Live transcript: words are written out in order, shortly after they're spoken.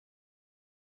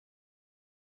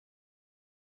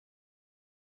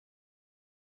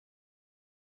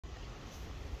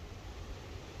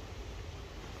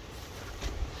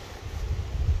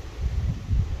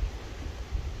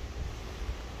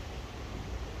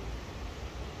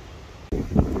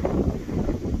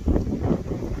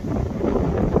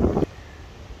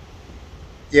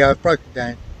Yeah, I've broken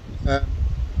down. Yeah,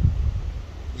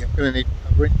 I'm going to need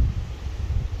covering.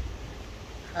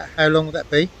 How long will that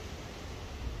be?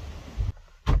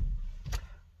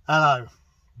 Hello,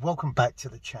 welcome back to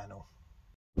the channel.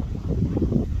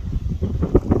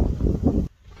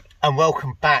 And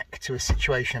welcome back to a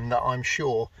situation that I'm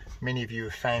sure many of you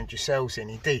have found yourselves in.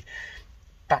 Indeed,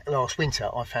 back last winter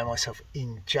I found myself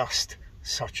in just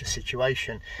such a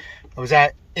situation. I was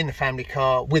out in the family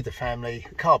car with the family,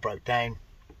 the car broke down.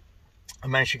 I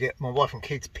managed to get my wife and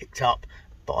kids picked up,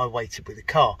 but I waited with the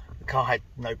car. The car had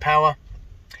no power,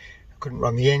 I couldn't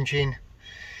run the engine.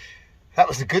 That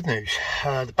was the good news.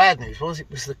 The bad news was it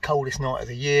was the coldest night of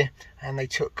the year and they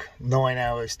took 9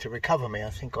 hours to recover me. I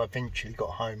think I eventually got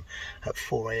home at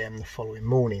 4 AM the following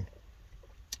morning.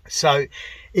 So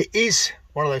it is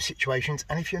one of those situations,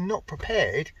 and if you're not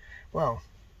prepared, well,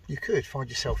 you could find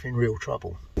yourself in real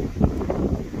trouble.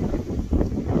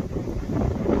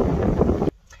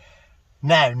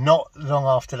 Now, not long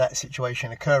after that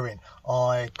situation occurring,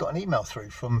 I got an email through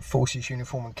from Forces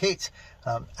Uniform and Kit.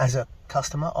 As a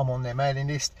customer, I'm on their mailing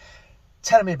list,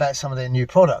 telling me about some of their new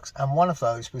products, and one of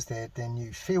those was their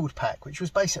new field pack, which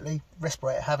was basically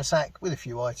respirator haversack with a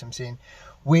few items in,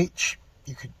 which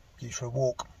you could use for a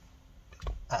walk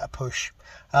at a push.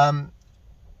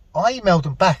 I emailed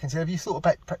them back and said, have you thought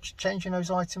about perhaps changing those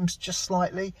items just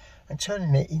slightly and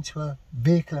turning it into a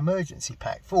vehicle emergency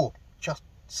pack for just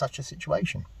such a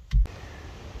situation?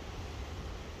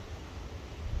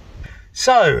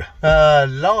 So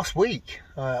last week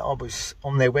I was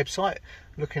on their website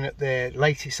looking at their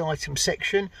latest item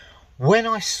section when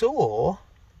I saw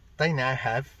they now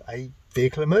have a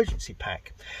vehicle emergency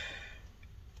pack.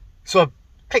 So I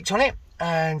clicked on it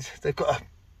and they've got a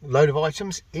load of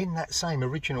items in that same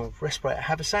original respirator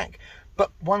haversack,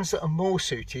 but ones that are more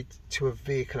suited to a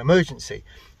vehicle emergency.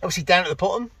 Obviously down at the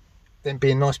bottom, them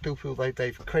being nice people,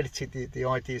 they've credited the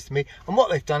ideas to me, and what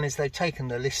they've done is they've taken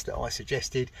the list that I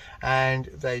suggested and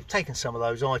they've taken some of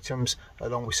those items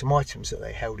along with some items that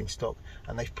they held in stock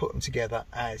and they've put them together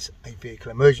as a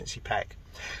vehicle emergency pack.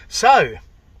 So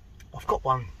I've got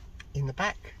one in the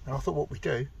back and I thought what we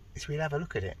do is we'd have a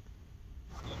look at it.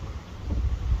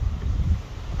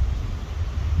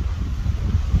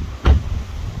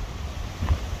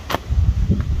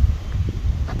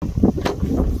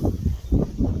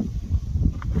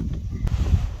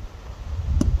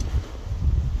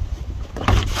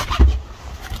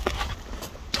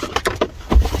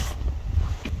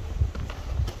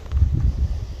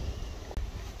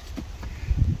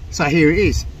 So here it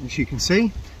is, as you can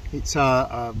see, it's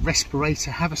a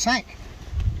respirator haversack,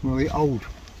 one of the old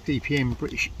DPM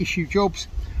British issue jobs,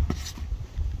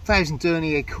 1000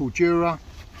 denier Cordura,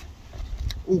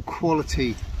 all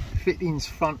quality fittings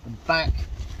front and back,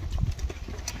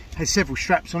 has several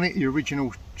straps on it, the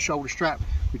original shoulder strap,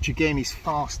 which again is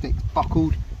Fastex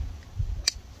buckled,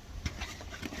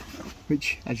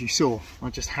 which as you saw, I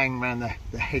just hang around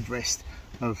the headrest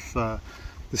of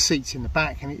the seats in the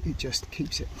back, and it just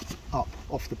keeps it up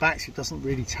off the back so it doesn't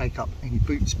really take up any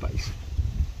boot space.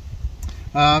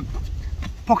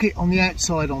 Pocket on the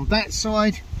outside on that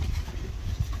side,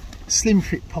 slim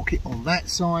fit pocket on that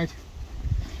side.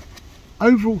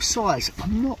 Overall size,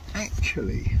 I'm not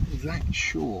actually that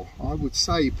sure. I would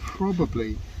say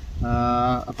probably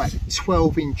about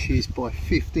 12 inches by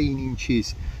 15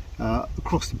 inches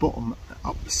across the bottom,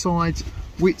 up the sides.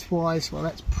 Width wise, well,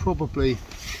 that's probably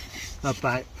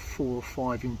about 4 or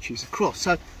 5 inches across,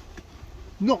 so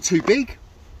not too big,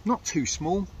 not too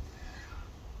small.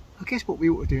 I guess what we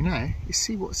ought to do now is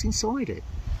see what's inside it.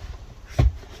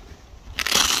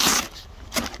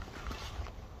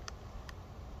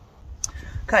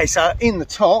 Okay, so in the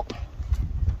top,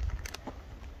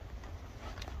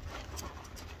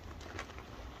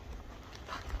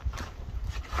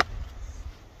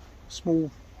 small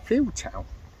field towel.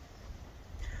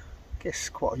 I guess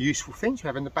quite a useful thing to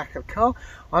have in the back of the car.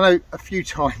 I know a few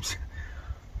times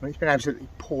when it's been absolutely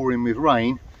pouring with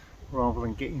rain, rather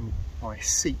than getting my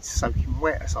seats soaking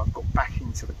wet as I've got back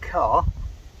into the car,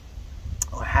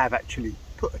 I have actually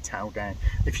put a towel down.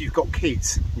 If you've got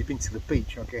kids, you've been to the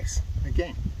beach, I guess,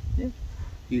 again, yeah,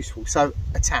 useful. So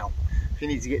a towel, if you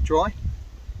need to get dry,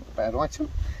 not a bad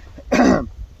item.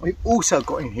 We've also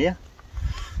got in here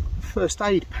a first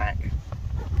aid pack,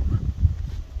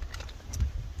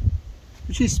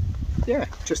 which is, yeah,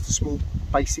 just a small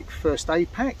basic first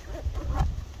aid pack.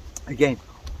 Again,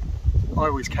 I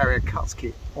always carry a cuts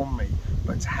kit on me,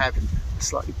 but to have a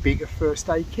slightly bigger first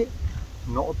aid kit,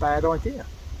 not a bad idea.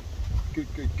 Good,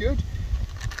 good, good.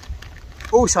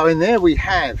 Also in there we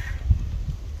have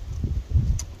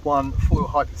one foil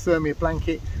hypothermia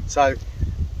blanket. So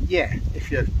yeah,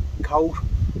 if you're cold,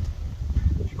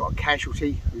 if you've got a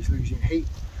casualty who's losing heat,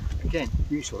 again,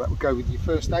 useful. That would go with your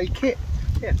first aid kit.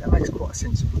 Yeah, that makes quite a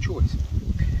sensible choice.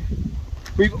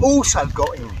 We've also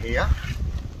got in here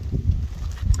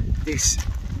this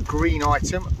green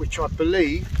item, which I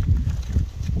believe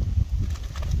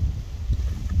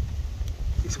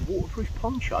is a waterproof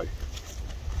poncho.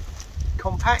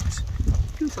 Compact,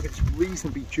 feels like it's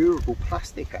reasonably durable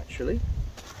plastic actually.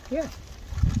 Yeah,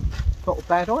 not a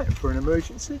bad item for an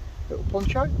emergency, little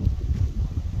poncho.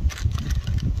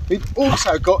 We've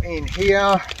also got in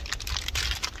here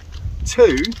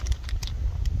 2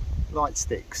 light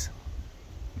sticks.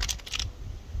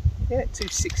 Yeah, 2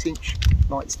 6-inch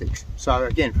light sticks. So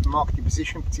again, for marketing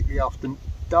position, particularly after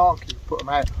dark, you can put them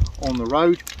out on the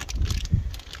road,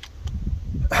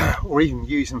 or even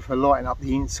use them for lighting up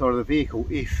the inside of the vehicle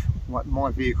if, like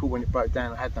my vehicle, when it broke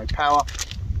down and had no power.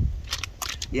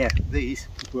 Yeah, these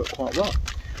would work quite well.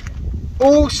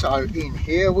 Also in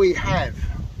here we have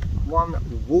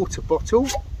 1 water bottle. I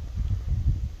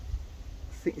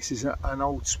think this is an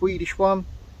old Swedish one,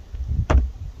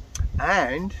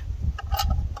 and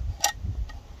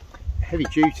heavy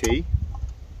duty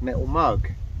metal mug.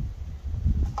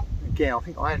 Again, I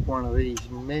think I had one of these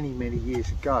many years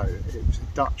ago. It was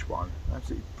a Dutch one,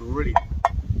 absolutely brilliant,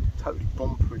 totally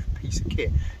bomb-proof piece of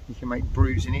kit. You can make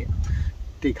brews in it,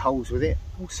 dig holes with it,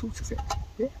 all sorts of things.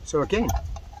 Yeah, so again,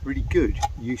 really good,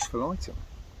 useful item.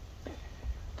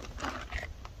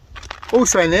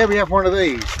 Also in there we have one of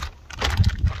these,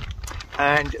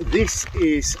 and this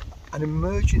is an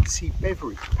emergency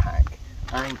beverage pack,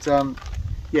 and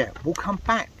yeah, we'll come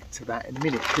back to that in a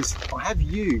minute because I have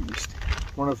used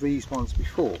one of these ones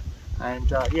before, and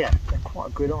yeah, they're quite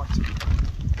a good item.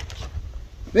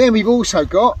 Then we've also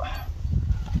got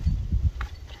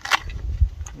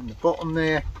in the bottom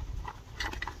there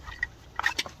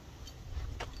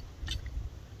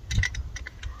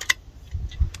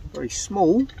a very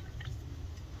small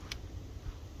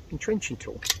entrenching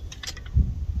tool.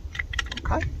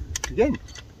 Okay, again,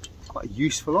 quite a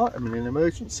useful item in an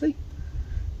emergency.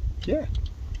 Yeah.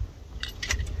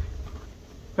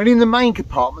 And in the main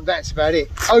compartment, that's about it.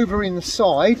 Over in the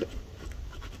side,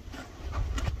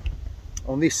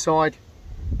 on this side,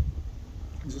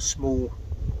 there's a small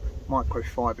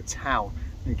microfiber towel.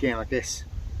 And again, I guess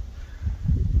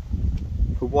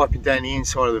for wiping down the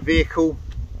inside of the vehicle,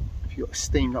 if you've got a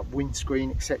steamed up windscreen,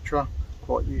 etc.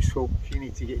 Quite useful if you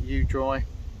need to get you dry.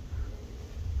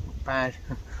 Not bad.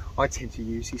 I tend to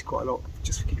use these quite a lot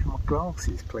just for keeping my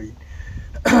glasses clean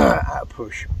at a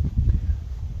push.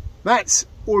 That's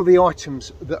all of the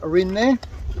items that are in there.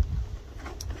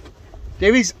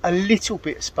 There is a little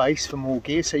bit of space for more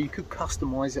gear, so you could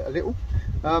customise it a little,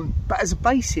 but as a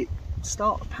basic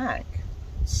starter pack,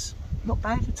 it's not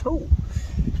bad at all.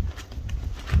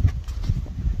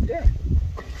 Yeah.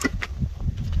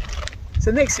 So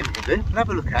next thing we'll do, we'll have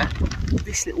a look at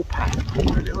this little pack, a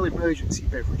little emergency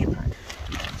beverage pack.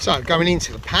 So going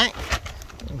into the pack,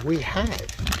 we have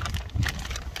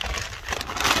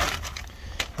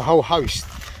a whole host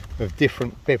of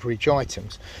different beverage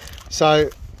items. So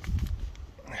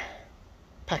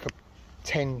pack of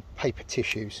 10 paper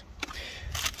tissues, a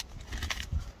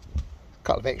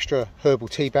couple of extra herbal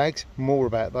tea bags, more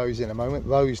about those in a moment.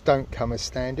 Those don't come as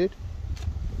standard.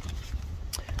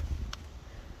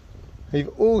 We've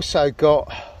also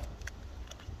got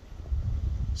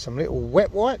some little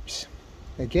wet wipes,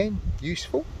 again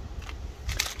useful,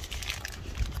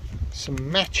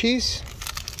 some matches,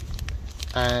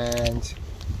 and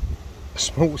a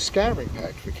small scouring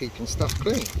pad for keeping stuff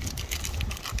clean.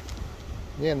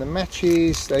 Yeah, and the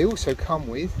matches, they also come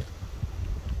with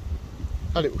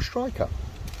a little striker.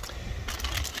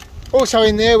 Also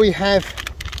in there we have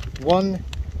 1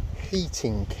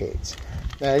 heating kit.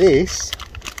 Now this,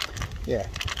 yeah,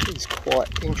 it's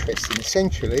quite interesting.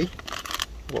 Essentially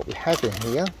what we have in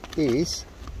here is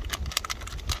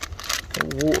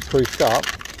waterproofed up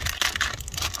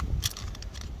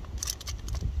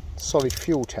solid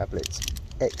fuel tablets.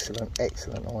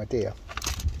 Excellent idea.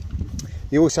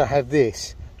 You also have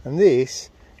this, and this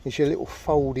is your little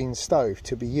folding stove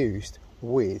to be used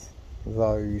with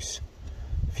those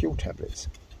fuel tablets.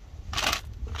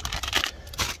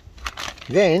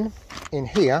 Then in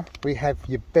here we have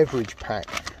your beverage pack,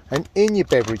 and in your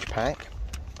beverage pack,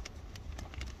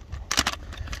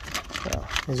 well,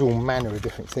 there's all manner of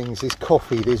different things. There's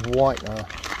coffee, there's whitener,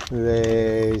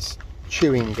 there's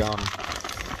chewing gum,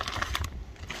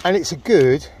 and it's a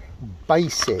good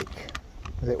basic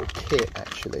little kit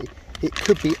actually. It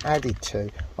could be added to.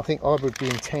 I think I would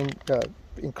be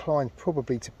inclined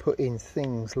probably to put in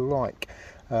things like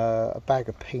a bag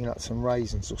of peanuts and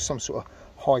raisins, or some sort of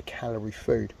high calorie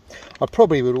food. I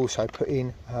probably would also put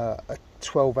in a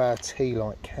 12-hour tea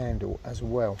light candle as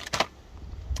well.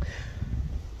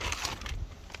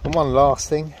 And one last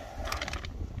thing,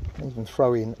 even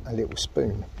throw in a little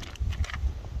spoon.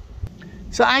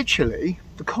 So actually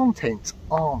the contents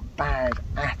aren't bad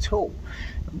at all.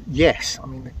 Yes, I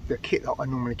mean the kit that I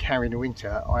normally carry in the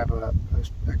winter, I have a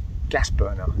gas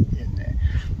burner in there,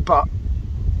 but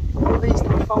all these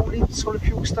little folding solid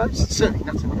fuel stoves, certainly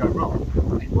nothing to go wrong.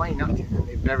 They weigh nothing and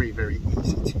they're very, very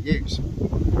easy to use.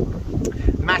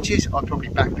 The matches, I'd probably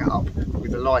back that up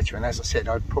with a lighter, and as I said,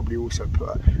 I'd probably also put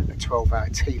a 12-hour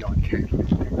tea light candle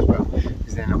in there as well,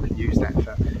 because then I can use that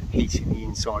for heating the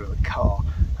inside of the car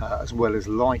as well as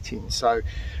lighting. So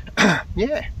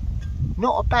yeah,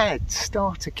 not a bad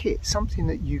starter kit, something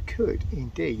that you could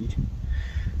indeed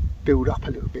build up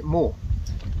a little bit more.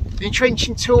 The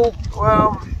entrenching tool,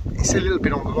 well, it's a little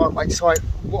bit on the lightweight side.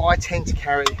 What I tend to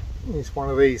carry is one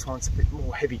of these ones, a bit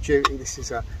more heavy duty. This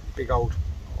is a big old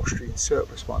Austrian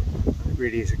surplus one, and it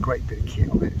really is a great bit of kit.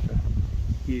 I've had it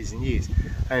for years and years,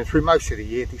 and through most of the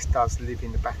year this does live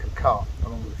in the back of the car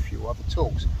along with a few other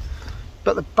tools.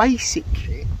 But the basic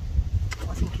kit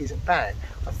I think isn't bad.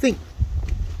 I think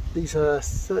these are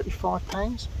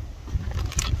 £35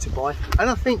 to buy, and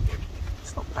I think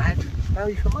it's not bad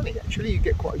value for money. Actually, you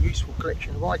get quite a useful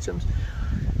collection of items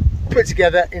put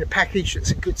together in a package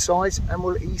that's a good size and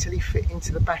will easily fit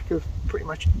into the back of pretty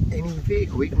much any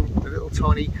vehicle, even the little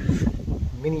tiny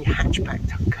mini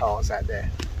hatchback cars out there.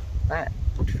 That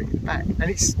would fit in the back, and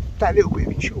it's that little bit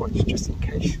of insurance just in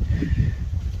case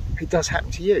it does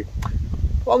happen to you.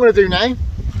 What I'm going to do now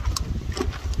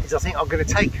is I think I'm going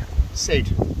to take said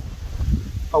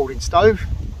folding stove,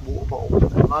 water bottle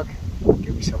and a mug, and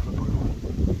give myself a brew.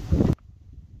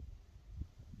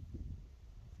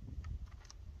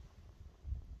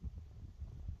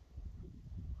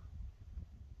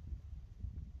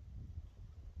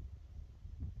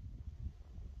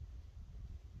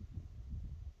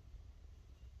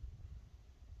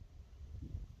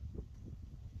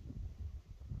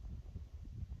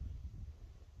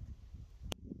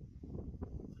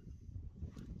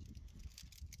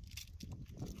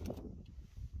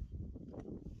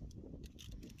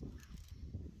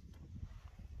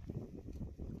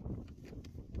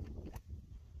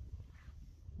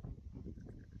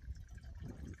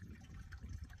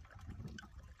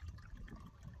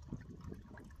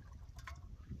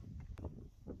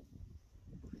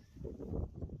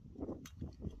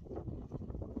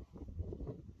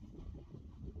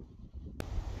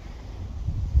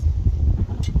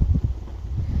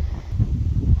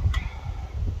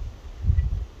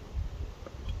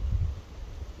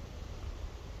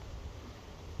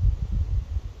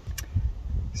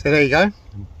 So there you go,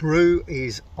 brew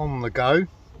is on the go.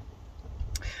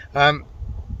 We'll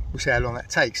see how long that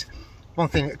takes. One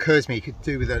thing that occurs to me, you could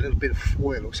do with a little bit of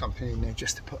foil or something in there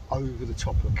just to put over the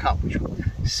top of the cup, which will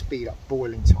speed up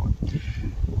boiling time.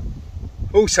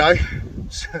 Also,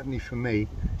 certainly for me,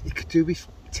 you could do with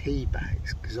tea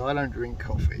bags, because I don't drink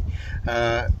coffee.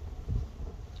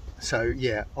 So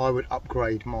yeah, I would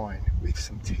upgrade mine with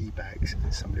some tea bags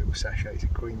and some little sachets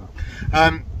of creamer.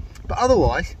 But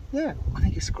otherwise, yeah, I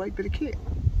think it's a great bit of kit.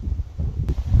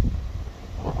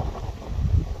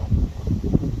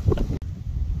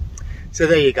 So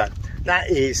there you go.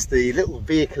 That is the little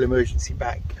vehicle emergency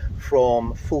bag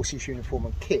from Forces Uniform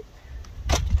and Kit.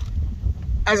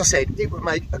 As I said, it would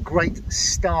make a great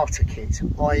starter kit,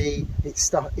 i.e.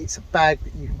 it's a bag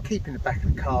that you can keep in the back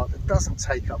of the car that doesn't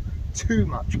take up too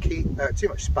much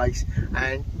space,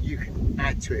 and you can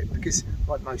add to it, because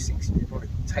like most things, you want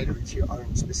to tailor it to your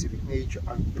own specific needs, your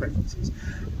own preferences.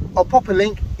 I'll pop a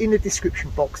link in the description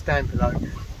box down below.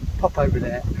 Pop over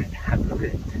there and have a look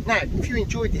at it. Now, if you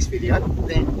enjoyed this video,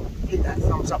 then hit that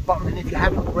thumbs up button, and if you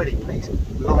haven't already, please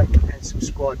like and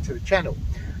subscribe to the channel.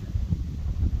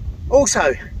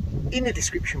 Also, in the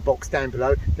description box down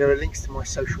below, there are links to my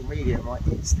social media, my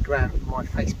Instagram, my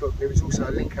Facebook. There is also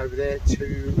a link over there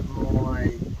to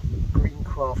my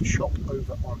Greencraft shop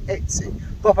over on Etsy.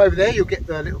 Pop over there, you'll get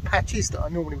the little patches that I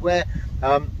normally wear.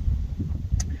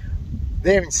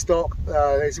 They're in stock.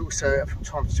 There's also from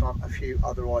time to time a few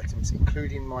other items,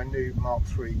 including my new Mark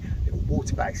III little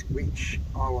water bags, which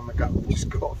are on the go. I've just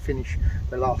got to finish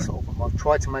the last of them. I've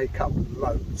tried to make up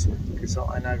loads, because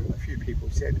I know a few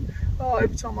people said, oh,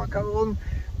 every time I go on,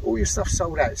 all your stuff's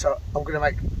sold out. So I'm going to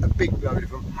make a big load of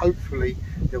them. Hopefully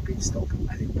they'll be in stock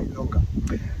a little bit longer.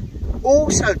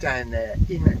 Also down there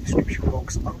in that description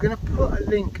box, I'm going to put a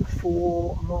link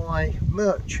for my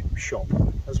merch shop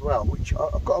as well, which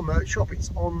I've got a merch shop.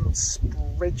 It's on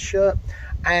Spreadshirt,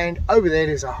 and over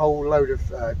there's a whole load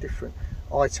of different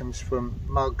items, from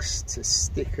mugs to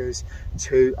stickers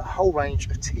to a whole range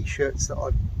of t-shirts that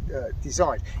I've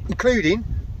designed, including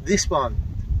this one,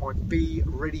 my Be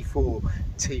Ready For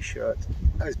t-shirt.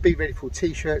 Be Ready For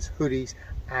t-shirts, hoodies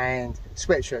and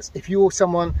sweatshirts. If you're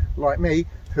someone like me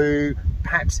who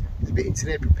perhaps is a bit into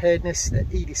their preparedness, their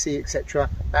EDC, etc.,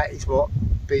 that is what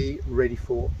Be Ready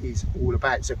For is all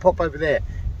about. So pop over there,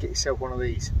 get yourself one of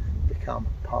these, become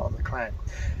part of the clan.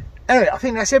 Anyway, I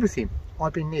think that's everything.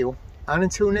 I've been Neil, and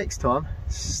until next time,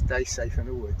 stay safe in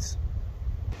the woods.